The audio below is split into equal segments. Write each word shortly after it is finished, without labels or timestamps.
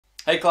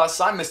Hey class,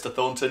 I'm Mr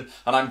Thornton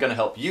and I'm going to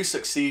help you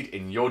succeed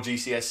in your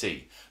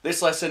GCSE.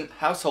 This lesson,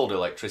 Household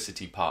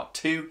Electricity Part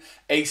 2,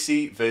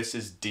 AC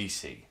versus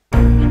DC.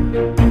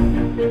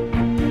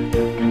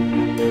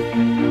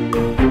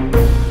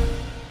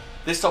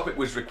 This topic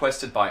was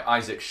requested by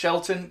Isaac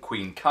Shelton,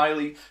 Queen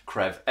Kylie,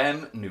 Crev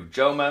M,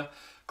 Nujoma,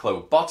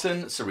 Chloe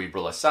Botton,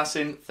 Cerebral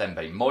Assassin,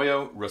 Thembe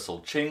Moyo, Russell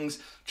Chings,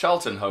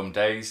 Charlton Home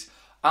Days,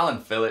 Alan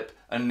Phillip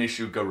and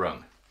Nishu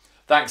Garung.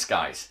 Thanks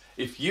guys.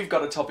 If you've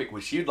got a topic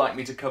which you'd like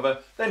me to cover,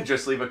 then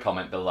just leave a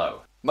comment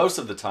below. Most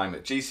of the time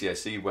at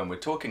GCSE, when we're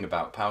talking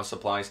about power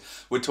supplies,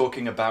 we're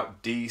talking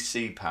about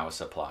DC power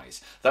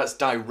supplies. That's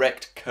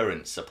direct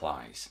current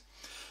supplies.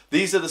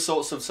 These are the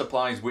sorts of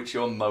supplies which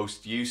you're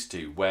most used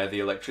to, where the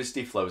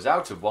electricity flows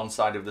out of one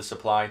side of the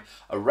supply,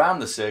 around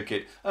the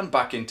circuit, and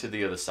back into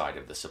the other side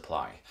of the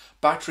supply.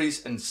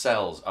 Batteries and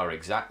cells are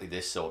exactly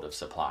this sort of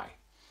supply.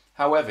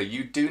 However,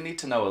 you do need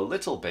to know a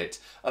little bit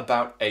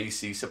about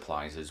AC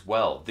supplies as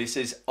well. This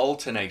is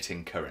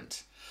alternating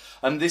current.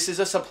 And this is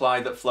a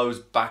supply that flows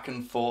back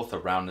and forth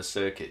around the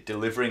circuit,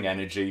 delivering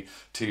energy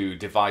to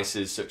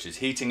devices such as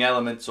heating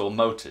elements or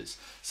motors.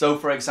 So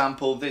for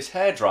example, this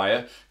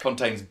hairdryer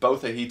contains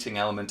both a heating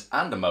element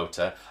and a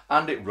motor,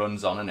 and it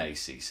runs on an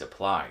AC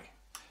supply.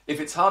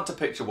 If it's hard to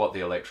picture what the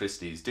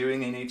electricity is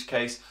doing in each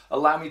case,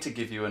 allow me to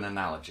give you an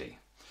analogy.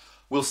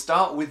 We'll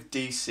start with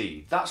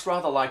DC. That's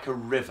rather like a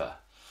river.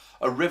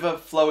 A river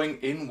flowing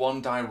in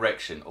one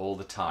direction all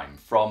the time,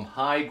 from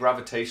high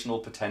gravitational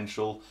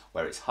potential,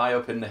 where it's high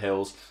up in the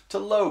hills, to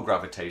low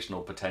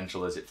gravitational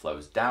potential as it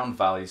flows down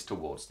valleys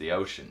towards the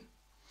ocean.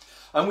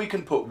 And we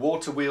can put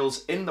water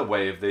wheels in the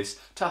way of this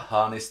to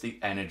harness the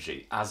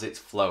energy as it's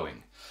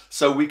flowing.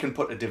 So we can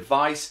put a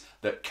device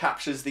that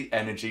captures the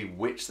energy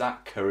which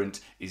that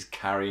current is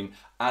carrying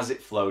as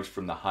it flows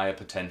from the higher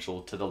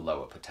potential to the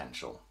lower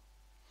potential.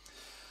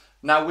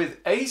 Now with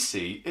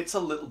AC, it's a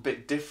little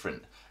bit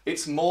different.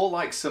 It's more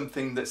like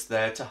something that's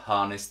there to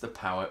harness the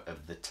power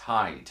of the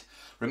tide.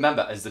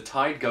 Remember, as the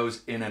tide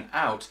goes in and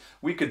out,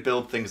 we could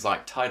build things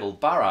like tidal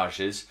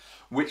barrages,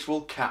 which will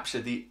capture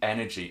the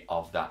energy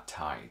of that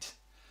tide.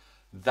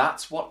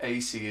 That's what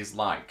AC is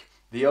like.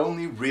 The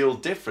only real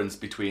difference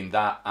between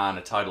that and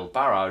a tidal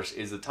barrage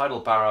is the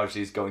tidal barrage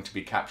is going to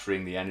be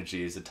capturing the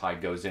energy as the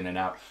tide goes in and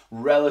out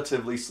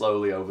relatively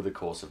slowly over the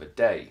course of a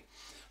day.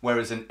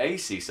 Whereas an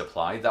AC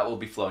supply, that will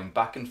be flowing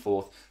back and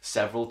forth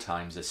several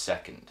times a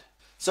second.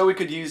 So we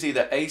could use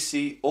either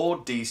AC or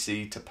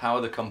DC to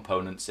power the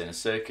components in a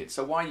circuit.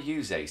 So why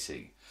use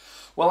AC?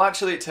 Well,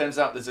 actually it turns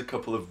out there's a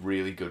couple of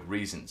really good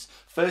reasons.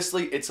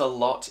 Firstly, it's a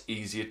lot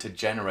easier to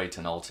generate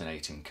an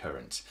alternating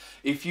current.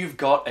 If you've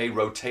got a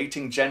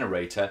rotating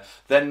generator,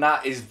 then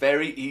that is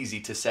very easy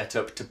to set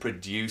up to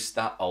produce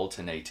that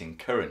alternating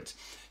current.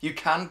 You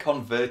can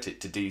convert it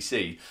to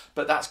DC,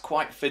 but that's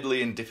quite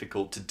fiddly and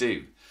difficult to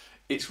do.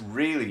 It's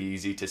really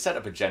easy to set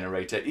up a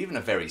generator, even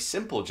a very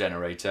simple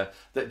generator,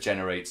 that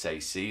generates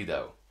AC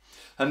though.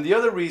 And the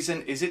other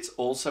reason is it's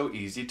also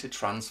easy to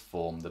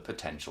transform the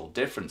potential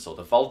difference or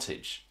the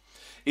voltage.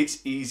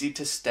 It's easy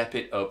to step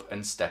it up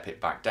and step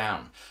it back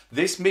down.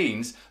 This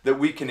means that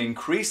we can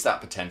increase that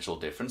potential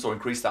difference or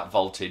increase that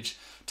voltage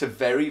to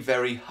very,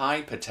 very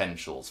high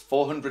potentials,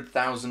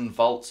 400,000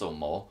 volts or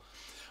more,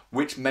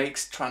 which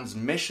makes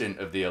transmission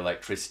of the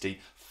electricity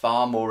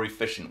far more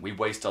efficient. We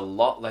waste a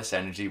lot less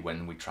energy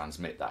when we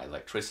transmit that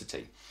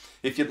electricity.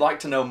 If you'd like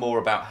to know more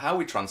about how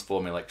we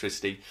transform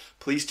electricity,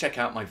 please check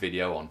out my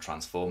video on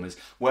transformers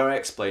where I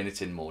explain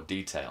it in more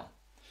detail.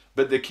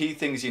 But the key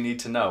things you need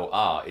to know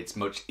are it's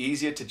much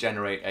easier to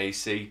generate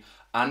AC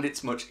and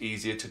it's much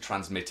easier to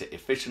transmit it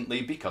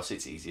efficiently because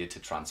it's easier to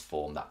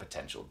transform that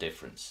potential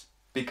difference.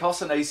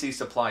 Because an AC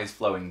supply is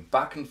flowing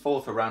back and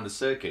forth around a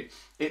circuit,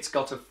 it's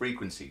got a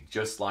frequency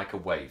just like a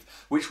wave,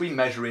 which we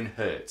measure in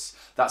hertz.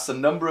 That's the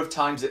number of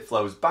times it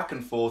flows back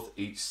and forth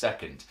each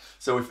second.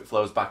 So if it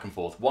flows back and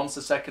forth once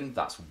a second,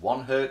 that's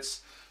 1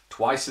 hertz,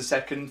 twice a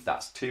second,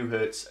 that's 2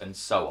 hertz, and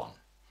so on.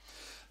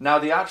 Now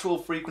the actual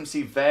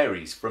frequency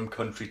varies from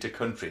country to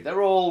country.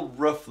 They're all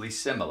roughly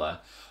similar,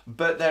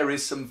 but there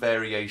is some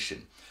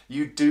variation.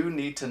 You do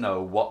need to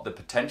know what the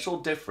potential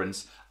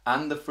difference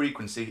and the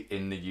frequency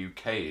in the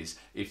UK is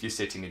if you're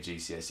sitting a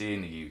GCSE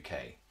in the UK.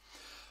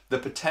 The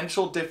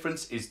potential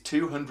difference is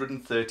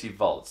 230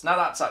 volts. Now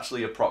that's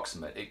actually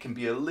approximate. It can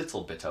be a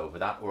little bit over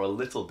that or a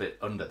little bit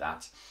under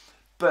that,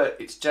 but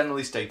it's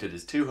generally stated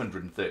as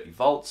 230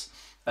 volts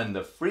and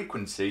the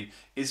frequency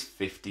is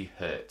 50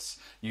 hertz.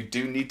 You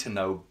do need to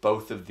know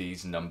both of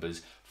these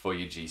numbers for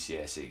your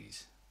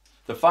GCSEs.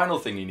 The final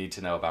thing you need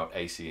to know about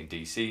AC and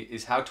DC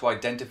is how to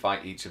identify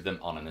each of them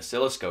on an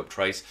oscilloscope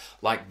trace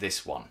like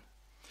this one.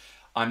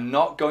 I'm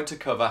not going to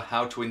cover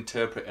how to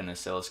interpret an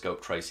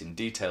oscilloscope trace in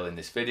detail in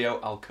this video.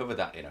 I'll cover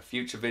that in a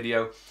future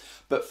video.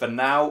 But for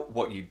now,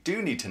 what you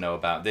do need to know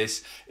about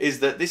this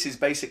is that this is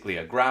basically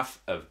a graph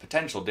of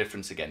potential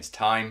difference against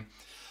time,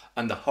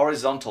 and the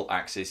horizontal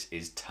axis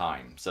is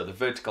time. So the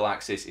vertical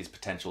axis is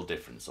potential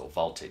difference or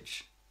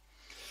voltage.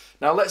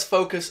 Now let's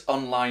focus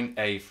on line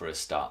A for a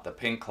start, the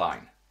pink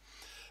line.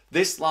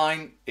 This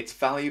line, its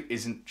value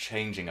isn't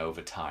changing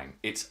over time.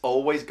 It's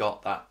always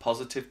got that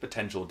positive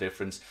potential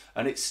difference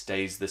and it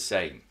stays the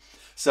same.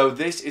 So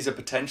this is a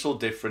potential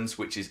difference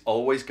which is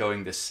always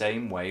going the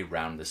same way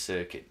round the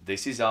circuit.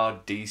 This is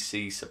our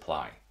DC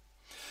supply.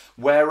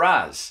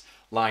 Whereas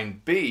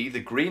line B,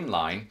 the green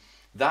line,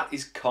 that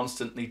is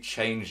constantly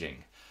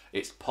changing.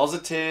 It's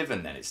positive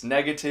and then it's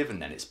negative and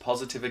then it's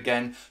positive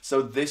again.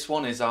 So this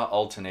one is our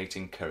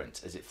alternating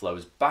current. As it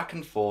flows back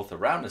and forth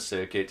around the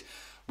circuit,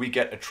 we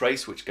get a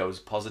trace which goes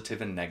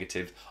positive and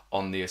negative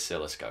on the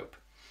oscilloscope.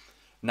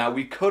 Now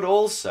we could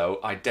also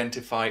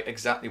identify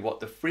exactly what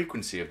the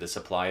frequency of the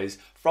supply is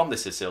from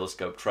this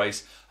oscilloscope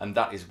trace, and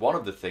that is one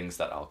of the things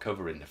that I'll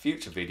cover in the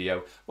future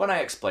video when I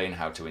explain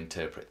how to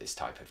interpret this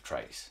type of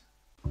trace.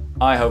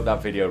 I hope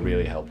that video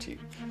really helped you.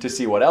 To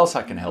see what else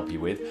I can help you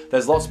with,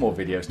 there's lots more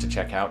videos to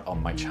check out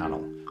on my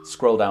channel.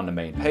 Scroll down the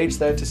main page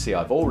there to see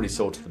I've already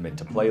sorted them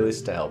into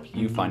playlists to help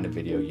you find the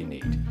video you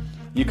need.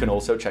 You can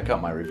also check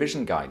out my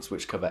revision guides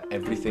which cover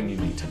everything you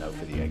need to know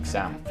for the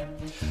exam.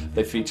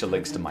 They feature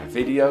links to my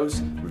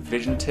videos,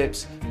 revision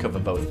tips, cover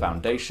both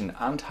foundation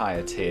and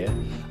higher tier,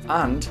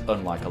 and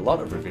unlike a lot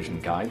of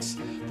revision guides,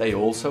 they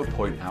also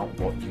point out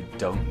what you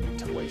don't need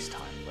to waste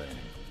time learning.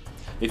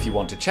 If you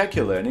want to check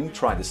your learning,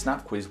 try the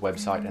SnapQuiz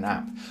website and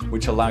app,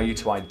 which allow you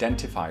to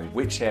identify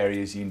which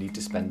areas you need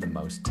to spend the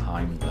most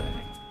time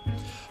learning.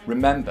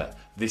 Remember,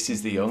 this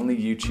is the only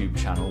YouTube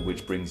channel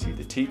which brings you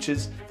the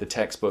teachers, the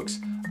textbooks,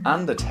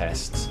 and the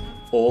tests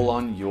all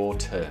on your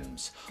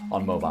terms,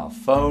 on mobile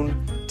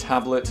phone,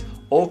 tablet,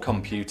 or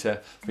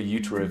computer for you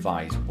to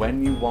revise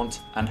when you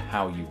want and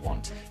how you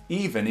want,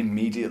 even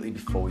immediately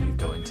before you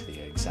go into the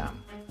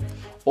exam.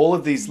 All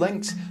of these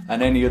links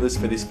and any others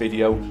for this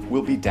video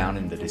will be down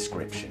in the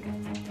description.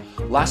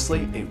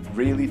 Lastly, it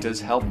really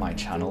does help my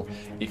channel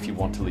if you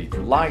want to leave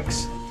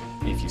likes,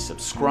 if you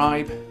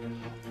subscribe,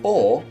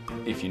 or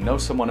if you know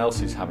someone else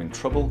who's having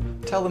trouble,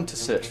 tell them to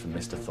search for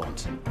Mr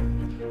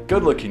Thornton.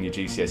 Good luck in your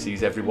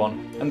GCSEs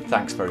everyone, and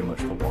thanks very much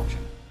for watching.